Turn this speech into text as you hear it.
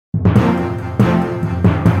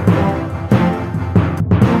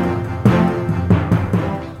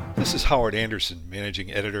This is Howard Anderson,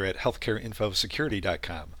 Managing Editor at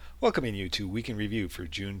HealthcareInfoSecurity.com, welcoming you to Week in Review for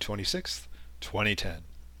June 26, 2010.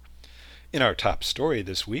 In our top story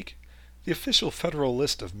this week, the official federal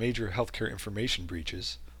list of major healthcare information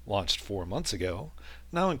breaches, launched 4 months ago,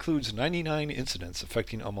 now includes 99 incidents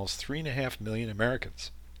affecting almost 3.5 million Americans.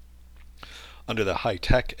 Under the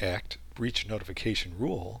HITECH Act breach notification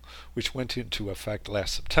rule, which went into effect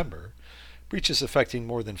last September, breaches affecting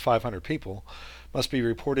more than 500 people must be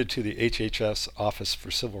reported to the HHS Office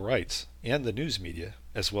for Civil Rights and the news media,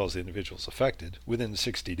 as well as the individuals affected, within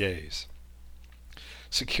 60 days.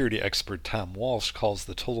 Security expert Tom Walsh calls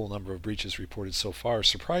the total number of breaches reported so far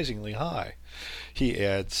surprisingly high. He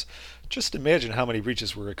adds, "Just imagine how many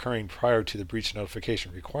breaches were occurring prior to the breach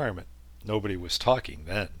notification requirement. Nobody was talking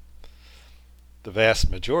then." The vast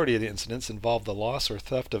majority of the incidents involved the loss or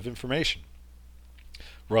theft of information.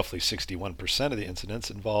 Roughly 61% of the incidents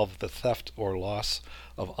involve the theft or loss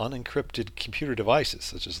of unencrypted computer devices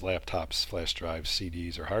such as laptops, flash drives,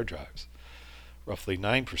 CDs, or hard drives. Roughly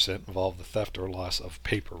 9% involve the theft or loss of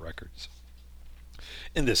paper records.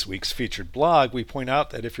 In this week's featured blog, we point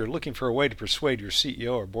out that if you're looking for a way to persuade your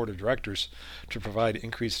CEO or board of directors to provide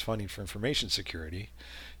increased funding for information security,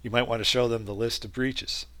 you might want to show them the list of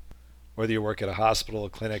breaches. Whether you work at a hospital, a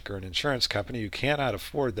clinic, or an insurance company, you cannot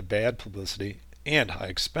afford the bad publicity and high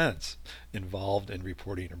expense involved in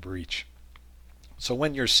reporting a breach. So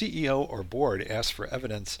when your CEO or board asks for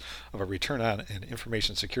evidence of a return on an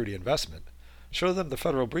information security investment, show them the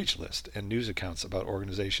federal breach list and news accounts about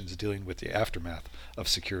organizations dealing with the aftermath of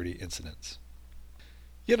security incidents.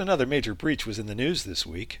 Yet another major breach was in the news this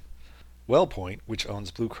week. WellPoint, which owns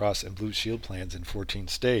Blue Cross and Blue Shield plans in 14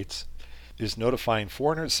 states, is notifying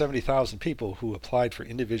 470,000 people who applied for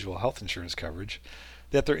individual health insurance coverage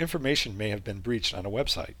that their information may have been breached on a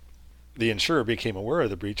website. The insurer became aware of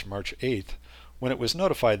the breach March 8th when it was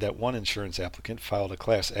notified that one insurance applicant filed a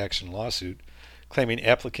class action lawsuit claiming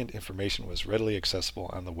applicant information was readily accessible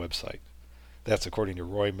on the website. That's according to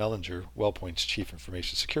Roy Mellinger, WellPoint's Chief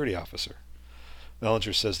Information Security Officer.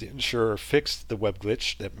 Mellinger says the insurer fixed the web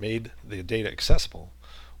glitch that made the data accessible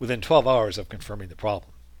within 12 hours of confirming the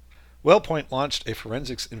problem. WellPoint launched a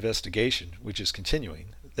forensics investigation, which is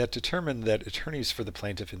continuing, that determined that attorneys for the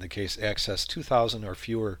plaintiff in the case accessed 2,000 or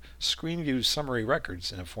fewer screen view summary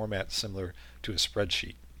records in a format similar to a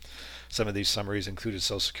spreadsheet. Some of these summaries included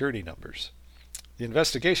Social Security numbers. The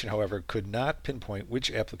investigation, however, could not pinpoint which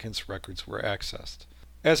applicants' records were accessed.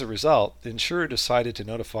 As a result, the insurer decided to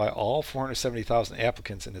notify all 470,000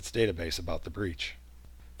 applicants in its database about the breach.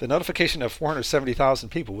 The notification of 470,000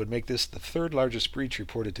 people would make this the third largest breach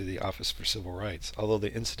reported to the Office for Civil Rights, although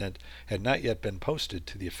the incident had not yet been posted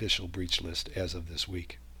to the official breach list as of this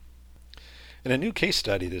week. In a new case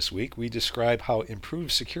study this week, we describe how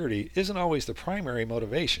improved security isn't always the primary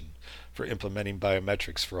motivation for implementing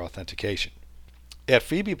biometrics for authentication. At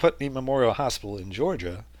Phoebe Putney Memorial Hospital in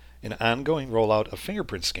Georgia, an ongoing rollout of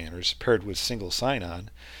fingerprint scanners paired with single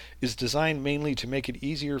sign-on is designed mainly to make it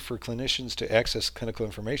easier for clinicians to access clinical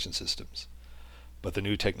information systems. But the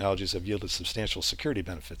new technologies have yielded substantial security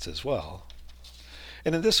benefits as well.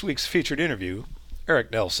 And in this week's featured interview,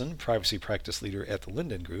 Eric Nelson, privacy practice leader at the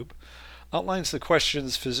Linden Group, outlines the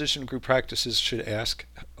questions physician group practices should ask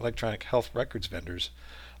electronic health records vendors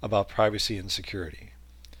about privacy and security.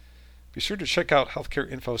 Be sure to check out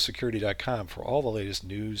healthcareinfosecurity.com for all the latest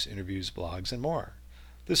news, interviews, blogs, and more.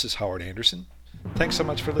 This is Howard Anderson. Thanks so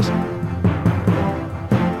much for listening.